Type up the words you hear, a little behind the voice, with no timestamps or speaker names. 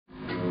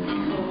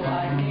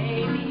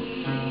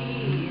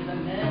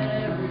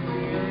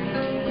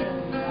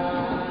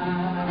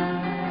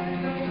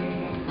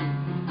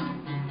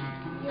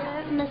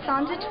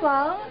Maison de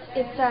 12.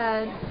 It's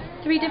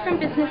 3 different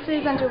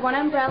businesses under one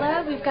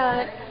umbrella. We've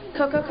got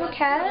Coco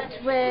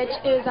Coquette, which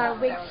is our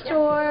wig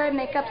store,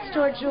 makeup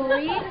store,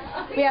 jewelry.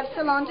 We have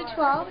Salon de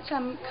 12, which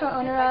I'm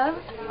co-owner of.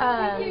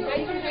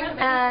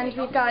 And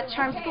we've got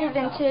Charm School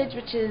Vintage,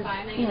 which is,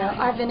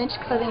 our vintage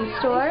clothing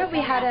store. We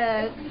had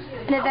an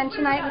event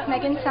tonight with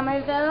Megan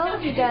Summerville,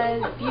 who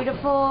does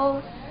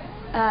beautiful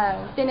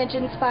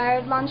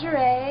vintage-inspired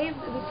lingerie. It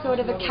was sort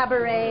of a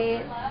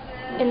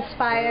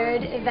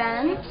cabaret-inspired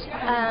event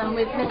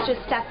with Mistress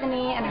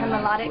Stephanie and her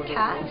melodic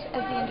cat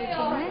as the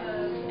entertainment.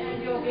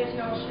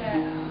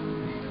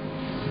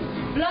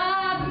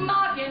 Blood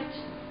Market,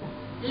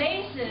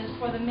 laces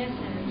for the missus.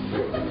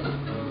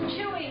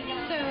 Chewy.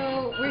 So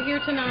we're here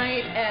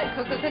tonight at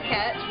Coco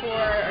Coquette for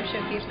our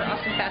showcase for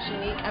Austin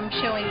Fashion Week. I'm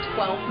showing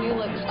 12 new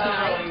looks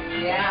tonight.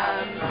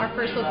 Our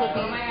first look will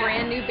be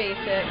brand new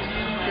basics.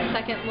 The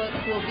second look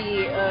will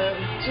be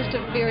just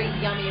a very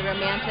yummy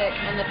romantic,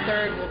 and the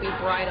third will be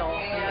bridal.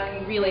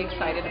 I'm really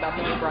excited about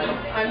the new bridal.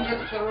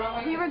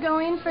 We were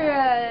going for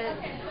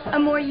a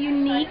more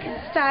unique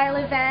style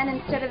event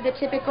instead of the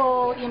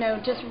typical,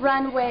 just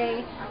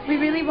runway. We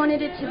really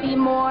wanted it to be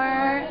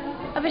more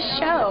of a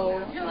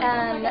show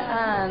and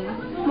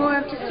more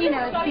of just,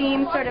 a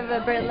theme, sort of a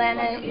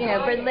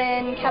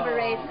Berlin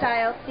cabaret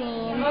style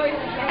theme,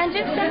 and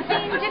just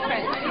something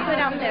different to put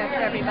out there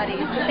for everybody.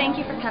 So thank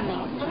you for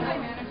coming.